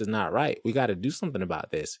like, this is not right. We got to do something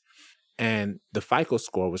about this. And the FICO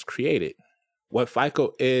score was created. What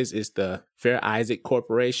FICO is the Fair Isaac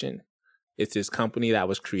Corporation. It's this company that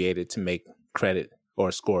was created to make credit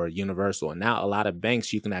or score universal. And now a lot of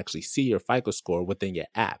banks, you can actually see your FICO score within your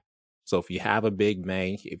app. So if you have a big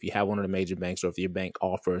bank, if you have one of the major banks, or if your bank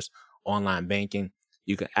offers online banking,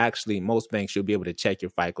 you can actually, most banks, you'll be able to check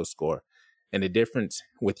your FICO score. And the difference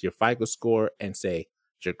with your FICO score and say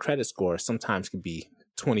your credit score sometimes can be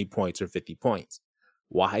 20 points or 50 points.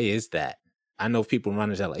 Why is that? I know people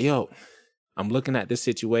running that like, yo, I'm looking at this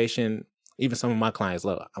situation. Even some of my clients,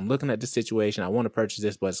 look, I'm looking at this situation. I want to purchase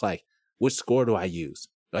this, but it's like, which score do I use?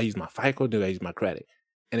 Do I use my FICO? Do I use my credit?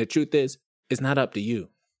 And the truth is, it's not up to you.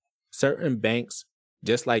 Certain banks,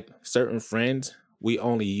 just like certain friends, we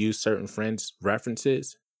only use certain friends'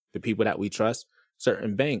 references, the people that we trust.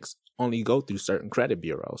 Certain banks only go through certain credit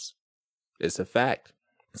bureaus. It's a fact.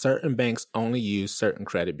 Certain banks only use certain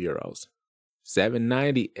credit bureaus.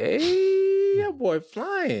 790. Hey, that boy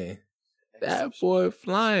flying. That boy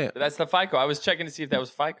flying. That's the FICO. I was checking to see if that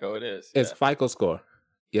was FICO. It is. It's FICO score.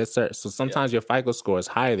 Yes, sir. So sometimes your FICO score is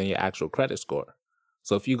higher than your actual credit score.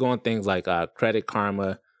 So if you go on things like Credit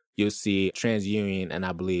Karma, you'll see TransUnion and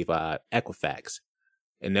I believe Equifax.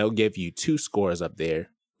 And they'll give you 2 scores up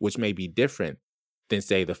there, which may be different than,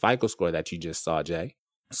 say, the FICO score that you just saw, Jay.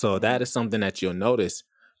 So that is something that you'll notice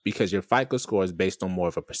because your FICO score is based on more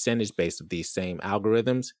of a percentage base of these same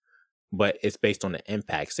algorithms, but it's based on the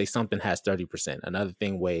impact. Say something has 30%. Another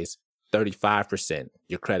thing weighs 35%.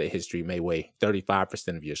 Your credit history may weigh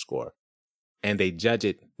 35% of your score. And they judge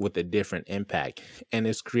it with a different impact. And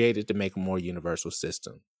it's created to make a more universal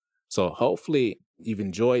system. So hopefully you've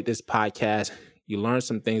enjoyed this podcast. You learned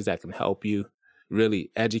some things that can help you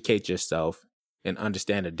really educate yourself and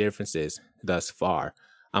understand the differences thus far.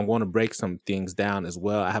 I'm going to break some things down as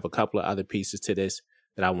well. I have a couple of other pieces to this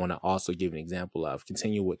that I want to also give an example of.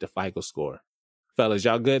 Continue with the FICO score. Fellas,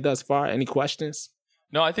 y'all good thus far? Any questions?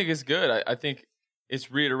 No, I think it's good. I think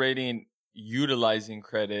it's reiterating utilizing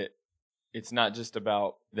credit. It's not just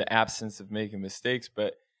about the absence of making mistakes,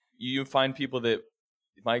 but you find people that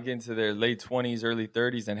might get into their late 20s, early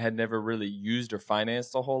 30s and had never really used or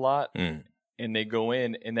financed a whole lot. And they go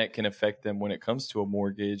in and that can affect them when it comes to a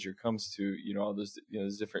mortgage or comes to, all those,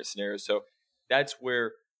 those different scenarios. So that's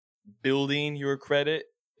where building your credit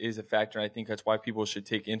is a factor. And I think that's why people should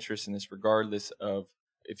take interest in this regardless of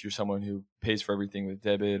if you're someone who pays for everything with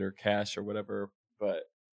debit or cash or whatever. But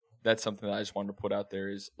that's something that I just wanted to put out there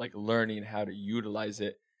is like learning how to utilize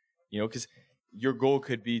it, because your goal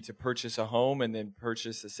could be to purchase a home and then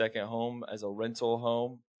purchase a second home as a rental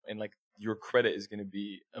home. And like your credit is going to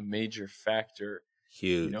be a major factor,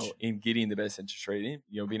 huge, in getting the best interest rate,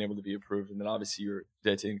 being able to be approved. And then obviously your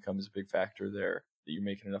debt to income is a big factor there, that you're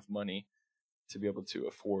making enough money to be able to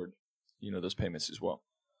afford, those payments as well.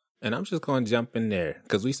 And I'm just going to jump in there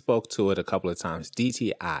because we spoke to it a couple of times.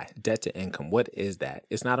 DTI, debt to income. What is that?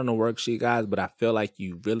 It's not on the worksheet, guys, but I feel like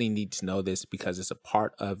you really need to know this because it's a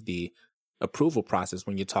part of the approval process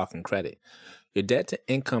when you're talking credit. Your debt to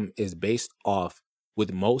income is based off,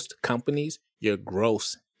 with most companies, your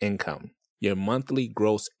gross income, your monthly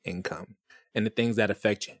gross income. And the things that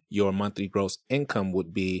affect your monthly gross income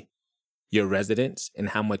would be your residence and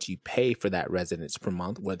how much you pay for that residence per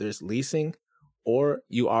month, whether it's leasing or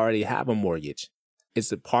you already have a mortgage.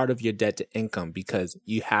 It's a part of your debt to income because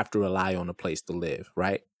you have to rely on a place to live,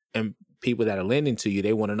 right? And people that are lending to you,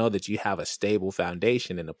 they want to know that you have a stable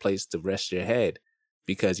foundation and a place to rest your head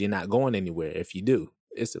because you're not going anywhere if you do.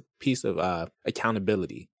 It's a piece of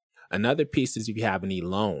accountability. Another piece is if you have any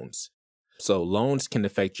loans. So loans can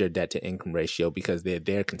affect your debt to income ratio because they're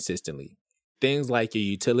there consistently. things like your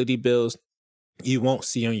utility bills, you won't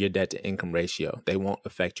see on your debt to income ratio. They won't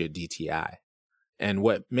affect your DTI. And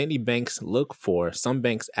what many banks look for, some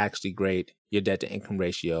banks actually grade your debt to income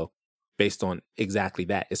ratio based on exactly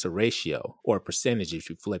that. It's a ratio or a percentage if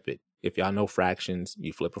you flip it. If y'all know fractions,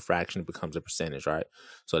 you flip a fraction, it becomes a percentage, right?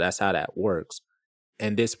 So that's how that works.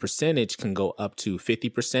 And this percentage can go up to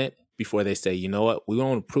 50% before they say, you know what, we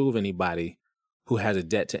won't approve anybody who has a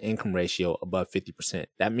debt to income ratio above 50%.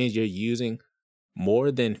 That means you're using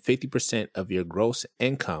more than 50% of your gross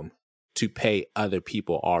income to pay other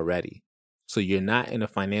people already. So you're not in a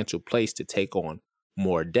financial place to take on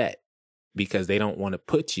more debt because they don't want to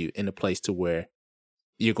put you in a place to where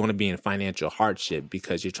you're going to be in financial hardship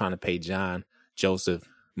because you're trying to pay John, Joseph,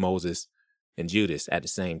 Moses, and Judas at the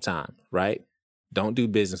same time, right? Don't do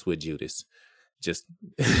business with Judas. Just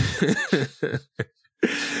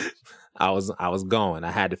I was going.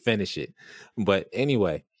 I had to finish it. But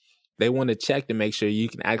anyway, they want to check to make sure you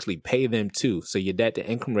can actually pay them too. So your debt to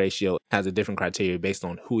income ratio has a different criteria based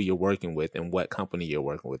on who you're working with and what company you're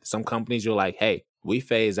working with. Some companies you're like, hey, we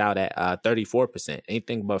phase out at 34%.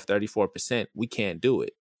 Anything above 34%, we can't do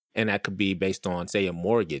it. And that could be based on, say, a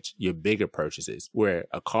mortgage, your bigger purchases, where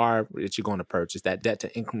a car that you're going to purchase, that debt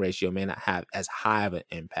to income ratio may not have as high of an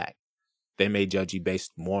impact. They may judge you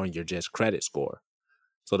based more on your just credit score.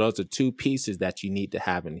 So those are two pieces that you need to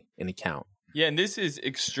have in account. Yeah, and this is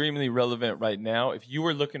extremely relevant right now. If you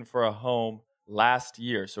were looking for a home last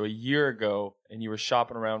year, so a year ago, and you were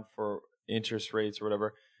shopping around for interest rates or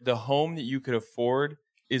whatever, the home that you could afford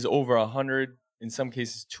is over $100,000, in some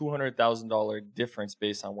cases $200,000 difference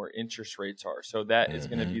based on where interest rates are. So that is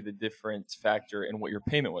going to be the difference factor in what your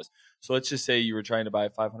payment was. So let's just say you were trying to buy a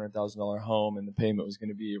 $500,000 home and the payment was going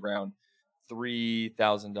to be around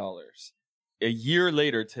 $3,000. A year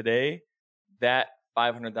later today, that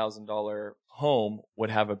 $500,000 home would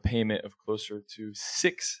have a payment of closer to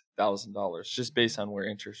 $6,000 just based on where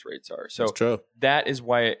interest rates are. So that is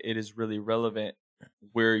why it is really relevant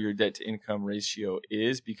where your debt to income ratio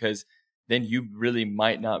is, because then you really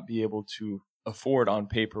might not be able to afford on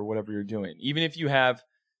paper whatever you're doing. Even if you have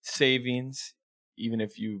savings, even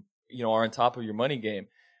if you are on top of your money game.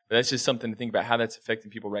 But that's just something to think about how that's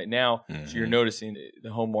affecting people right now. So you're noticing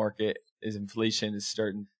the home market inflation is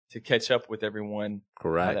starting to catch up with everyone.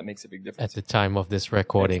 Correct. How that makes a big difference. At the time of this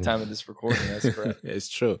recording. At the time of this recording, that's correct. It's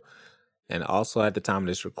true. And also at the time of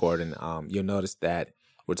this recording, you'll notice that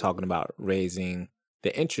we're talking about raising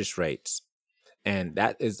the interest rates. And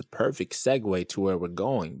that is the perfect segue to where we're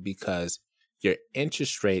going, because your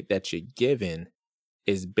interest rate that you're given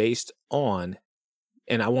is based on,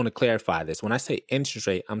 and I want to clarify this. When I say interest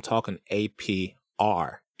rate, I'm talking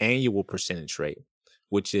APR, annual percentage rate,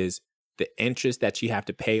 which is the interest that you have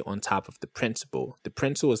to pay on top of the principal. The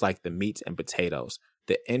principal is like the meat and potatoes.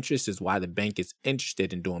 The interest is why the bank is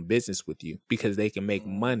interested in doing business with you, because they can make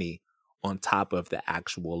money on top of the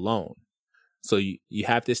actual loan. So you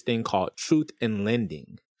have this thing called truth in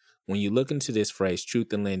lending. When you look into this phrase,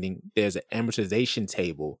 truth in lending, there's an amortization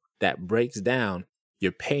table that breaks down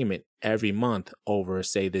your payment every month over,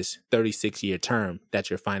 say, this 36-year term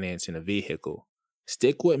that you're financing a vehicle.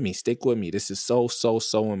 Stick with me. This is so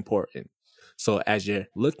important. So as you're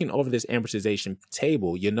looking over this amortization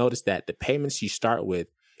table, you'll notice that the payments you start with,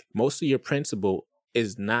 most of your principal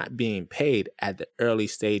is not being paid at the early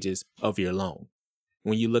stages of your loan.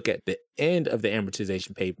 When you look at the end of the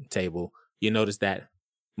amortization table, you notice that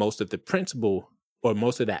most of the principal or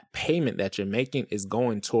most of that payment that you're making is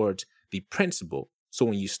going towards the principal. So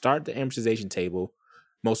when you start the amortization table,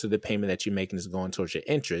 most of the payment that you're making is going towards your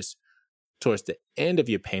interest. Towards the end of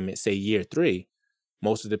your payment, say year 3,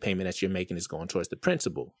 most of the payment that you're making is going towards the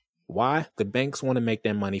principal. Why? The banks want to make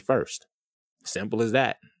their money first. Simple as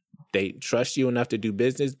that. They trust you enough to do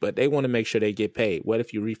business, but they want to make sure they get paid. What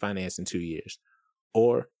if you refinance in 2 years?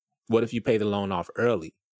 Or what if you pay the loan off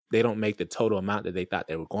early? They don't make the total amount that they thought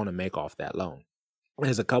they were going to make off that loan.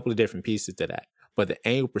 There's a couple of different pieces to that. But the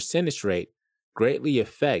annual percentage rate greatly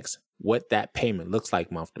affects what that payment looks like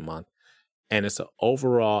month to month. And it's an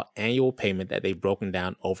overall annual payment that they've broken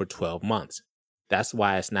down over 12 months. That's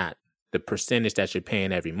why it's not the percentage that you're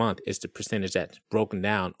paying every month. It's the percentage that's broken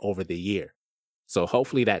down over the year. So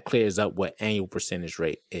hopefully that clears up what annual percentage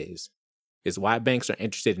rate is. It's why banks are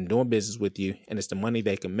interested in doing business with you, and it's the money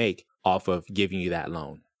they can make off of giving you that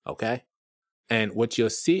loan, okay? And what you'll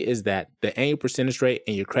see is that the annual percentage rate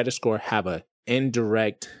and your credit score have an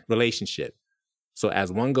indirect relationship. So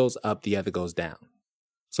as one goes up, the other goes down.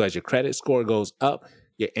 So as your credit score goes up,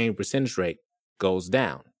 your annual percentage rate goes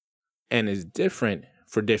down, and is different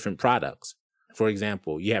for different products. For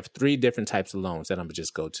example, you have 3 different types of loans that I'm going to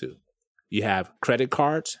just go to. You have credit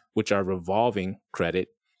cards, which are revolving credit.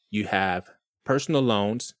 You have personal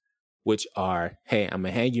loans, which are, hey, I'm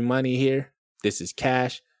going to hand you money here. This is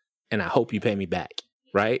cash, and I hope you pay me back,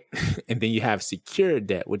 right? And then you have secured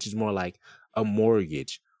debt, which is more like a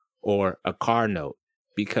mortgage or a car note.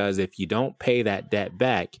 Because if you don't pay that debt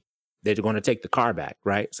back, they're going to take the car back,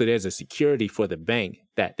 right? So there's a security for the bank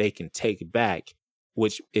that they can take back,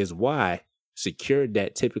 which is why secured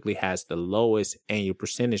debt typically has the lowest annual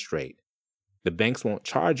percentage rate. The banks won't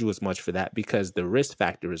charge you as much for that because the risk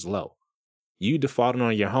factor is low. You defaulting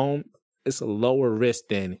on your home, it's a lower risk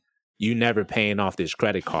than you never paying off this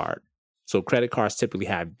credit card. So credit cards typically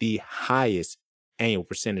have the highest annual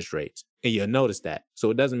percentage rates. And you'll notice that.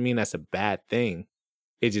 So it doesn't mean that's a bad thing.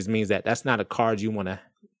 It just means that that's not a card you want to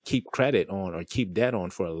keep credit on or keep debt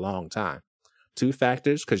on for a long time. Two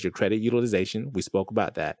factors, because your credit utilization, we spoke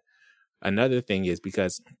about that. Another thing is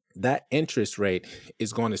because that interest rate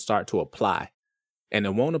is going to start to apply, and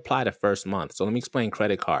it won't apply the first month. So let me explain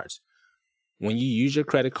credit cards. When you use your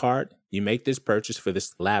credit card, you make this purchase for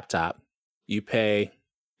this laptop, you pay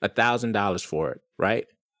 $1,000 for it, right?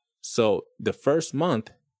 So the first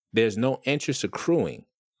month, there's no interest accruing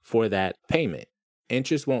for that payment.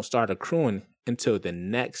 Interest won't start accruing until the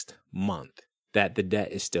next month that the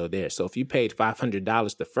debt is still there. So if you paid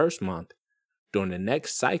 $500 the first month, during the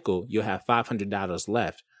next cycle, you'll have $500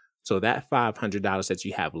 left. So that $500 that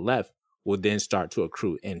you have left will then start to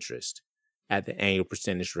accrue interest at the annual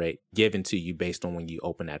percentage rate given to you based on when you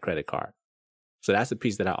open that credit card. So that's a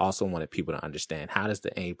piece that I also wanted people to understand. How does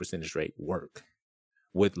the annual percentage rate work?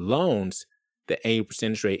 With loans, the annual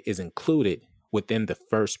percentage rate is included within the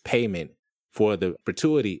first payment for the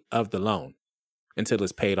perpetuity of the loan until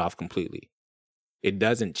it's paid off completely. It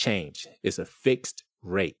doesn't change. It's a fixed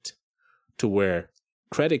rate, to where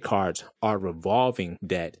credit cards are revolving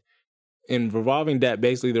debt. In revolving debt,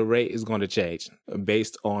 basically the rate is going to change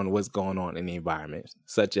based on what's going on in the environment,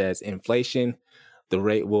 such as inflation. The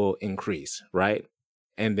rate will increase, right?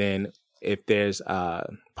 And then if there's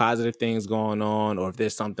positive things going on, or if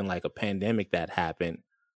there's something like a pandemic that happened,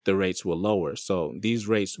 the rates will lower. So these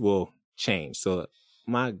rates will change. So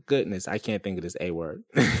my goodness, I can't think of this A word.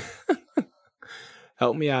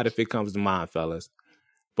 Help me out if it comes to mind, fellas.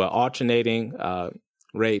 But alternating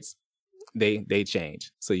rates, they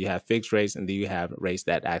change. So you have fixed rates, and then you have rates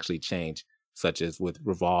that actually change, such as with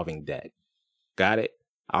revolving debt. Got it?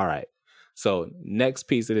 All right. So next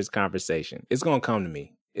piece of this conversation, it's going to come to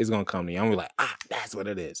me. It's going to come to me. I'm going to be like, that's what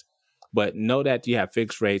it is. But know that you have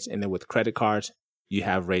fixed rates, and then with credit cards, you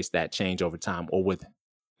have rates that change over time. Or with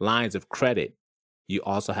lines of credit, you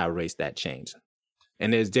also have rates that change.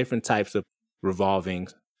 And there's different types of revolving,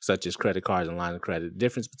 such as credit cards and lines of credit. The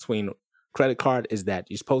difference between credit card is that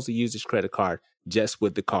you're supposed to use this credit card just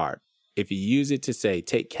with the card. If you use it to, say,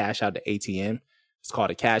 take cash out the ATM, it's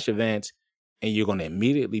called a cash advance, and you're going to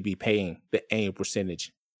immediately be paying the annual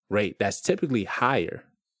percentage rate that's typically higher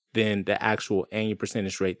than the actual annual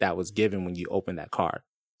percentage rate that was given when you open that card.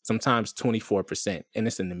 Sometimes 24%, and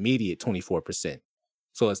it's an immediate 24%.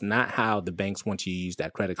 So it's not how the banks want you to use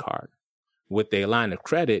that credit card. With a line of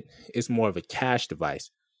credit, it's more of a cash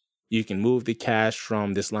device. You can move the cash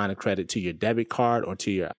from this line of credit to your debit card or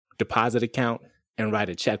to your deposit account and write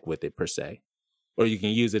a check with it, per se. Or you can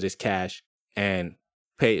use it as cash and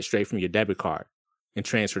pay it straight from your debit card and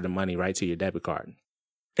transfer the money right to your debit card.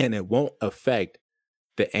 And it won't affect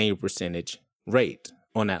the annual percentage rate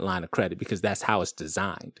on that line of credit because that's how it's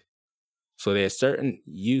designed. So there's certain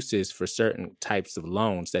uses for certain types of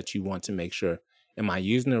loans that you want to make sure, am I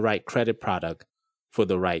using the right credit product for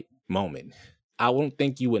the right moment? I won't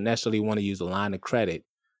think you would necessarily want to use a line of credit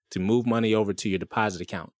to move money over to your deposit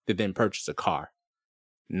account to then purchase a car.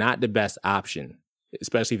 Not the best option,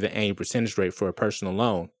 especially if the annual percentage rate for a personal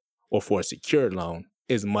loan or for a secured loan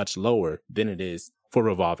is much lower than it is for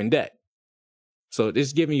revolving debt. So this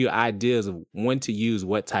is giving you ideas of when to use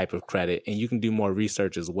what type of credit, and you can do more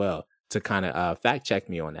research as well to kind of fact check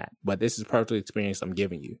me on that. But this is personal experience I'm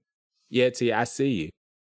giving you. Yeah, T, I see you.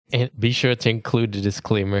 And be sure to include the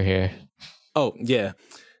disclaimer here. Oh, yeah.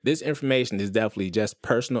 This information is definitely just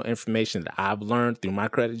personal information that I've learned through my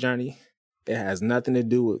credit journey. It has nothing to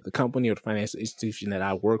do with the company or the financial institution that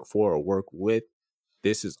I work for or work with.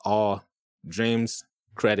 This is all Dreamz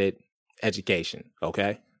credit education,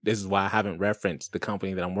 okay? This is why I haven't referenced the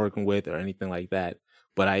company that I'm working with or anything like that,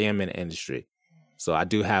 but I am in the industry. So I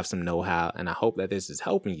do have some know-how, and I hope that this is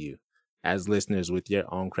helping you as listeners with your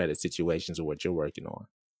own credit situations or what you're working on.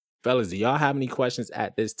 Fellas, do y'all have any questions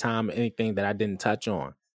at this time? Anything that I didn't touch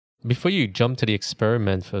on? Before you jump to the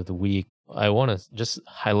experiment for the week, I want to just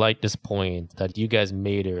highlight this point that you guys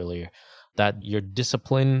made earlier, that your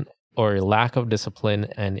discipline or lack of discipline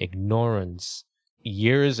and ignorance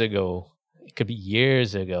years ago, it could be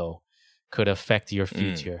years ago, could affect your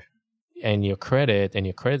future. And your credit and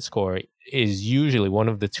your credit score is usually one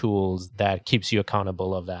of the tools that keeps you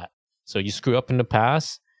accountable of that. So you screw up in the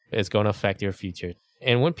past, it's going to affect your future.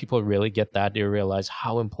 And when people really get that, they realize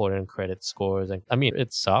how important credit scores. And I mean,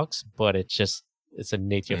 it sucks, but it's a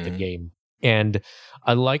nature of the game. And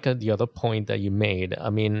I like the other point that you made. I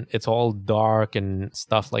mean, it's all dark and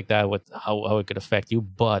stuff like that with how it could affect you.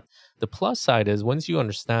 But the plus side is once you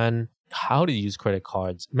understand how to use credit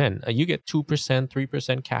cards, man, you get 2%,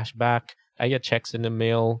 3% cash back. I get checks in the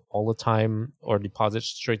mail all the time or deposits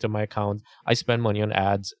straight to my account. I spend money on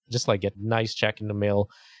ads, just like get nice check in the mail.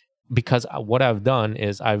 Because what I've done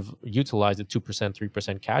is I've utilized the 2%,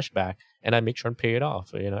 3% cash back, and I make sure and pay it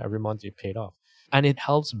off. Every month you pay it off. And it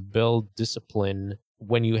helps build discipline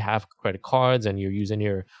when you have credit cards and you're using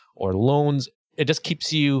or loans. It just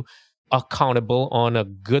keeps you accountable on a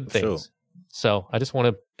good things. True. So I just want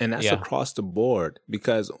to... And that's across the board,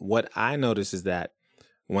 because what I notice is that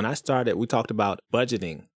when I started, we talked about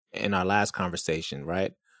budgeting in our last conversation,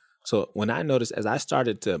 right? So when I noticed, as I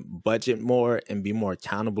started to budget more and be more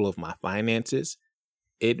accountable of my finances,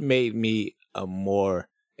 it made me a more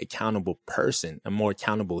accountable person, a more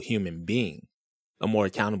accountable human being, a more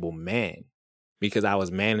accountable man, because I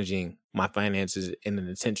was managing my finances in an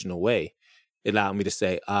intentional way. It allowed me to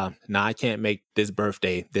say, no, I can't make this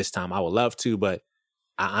birthday this time. I would love to, but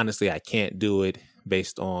I can't do it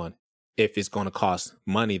based on if it's going to cost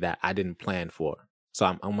money that I didn't plan for. So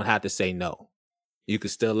I'm going to have to say no. You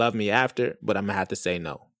could still love me after, but I'm going to have to say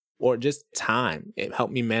no. Or just time. It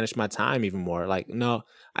helped me manage my time even more. Like, no,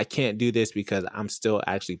 I can't do this because I'm still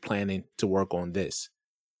actually planning to work on this.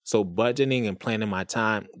 So budgeting and planning my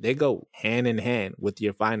time, they go hand in hand with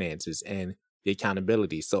your finances and the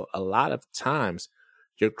accountability. So a lot of times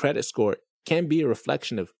your credit score can be a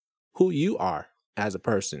reflection of who you are as a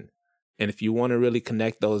person. And if you want to really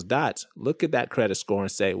connect those dots, look at that credit score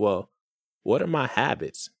and say, well, what are my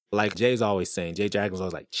habits? Like Jay's always saying, Jay Dragon's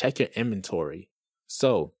always like, check your inventory.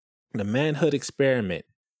 So the Manhood Experiment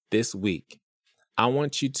this week, I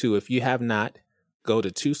want you to, if you have not, go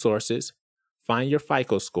to 2 sources, find your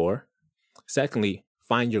FICO score. Secondly,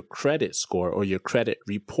 find your credit score or your credit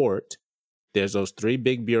report. There's those 3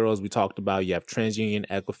 big bureaus we talked about. You have TransUnion,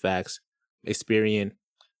 Equifax, Experian.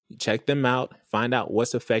 Check them out, find out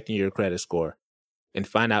what's affecting your credit score, and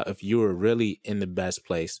find out if you are really in the best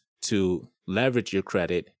place to leverage your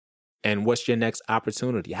credit. And what's your next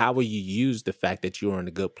opportunity? How will you use the fact that you're in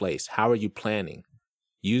a good place? How are you planning?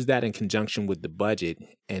 Use that in conjunction with the budget,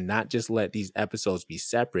 and not just let these episodes be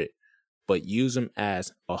separate, but use them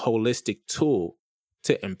as a holistic tool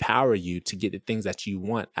to empower you to get the things that you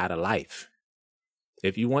want out of life.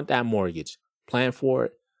 If you want that mortgage, plan for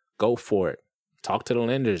it, go for it. Talk to the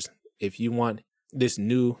lenders. If you want this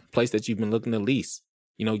new place that you've been looking to lease,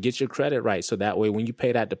 get your credit right. So that way, when you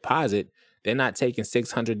pay that deposit, they're not taking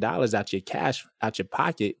 $600 out your cash, out your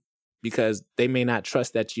pocket, because they may not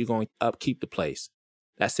trust that you're going to upkeep the place.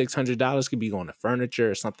 That $600 could be going to furniture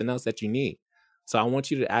or something else that you need. So I want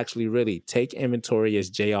you to actually really take inventory, as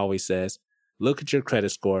Jay always says. Look at your credit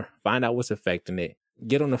score, find out what's affecting it.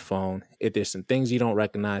 Get on the phone. If there's some things you don't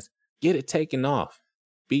recognize, get it taken off.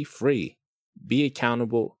 Be free. Be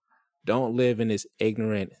accountable. Don't live in this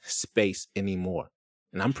ignorant space anymore.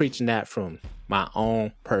 And I'm preaching that from my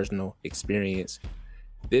own personal experience.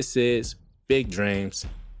 This is Big Dreams.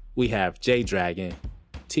 We have J Dragon,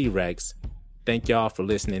 T-Rex. Thank y'all for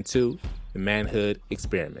listening to the Manhood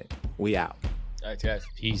Experiment. We out. All right, guys.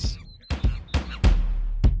 Peace.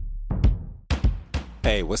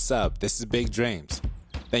 Hey, what's up? This is Big Dreams.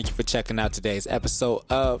 Thank you for checking out today's episode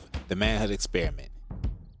of the Manhood Experiment.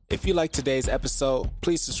 If you like today's episode,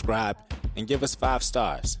 please subscribe and give us 5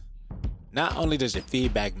 stars. Not only does your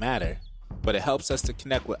feedback matter, but it helps us to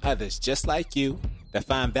connect with others just like you that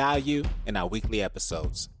find value in our weekly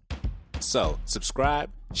episodes. So, subscribe,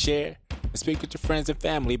 share, and speak with your friends and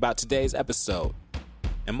family about today's episode.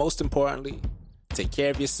 And most importantly, take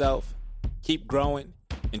care of yourself, keep growing,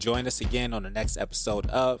 and join us again on the next episode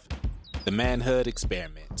of the Manhood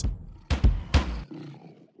Experiment.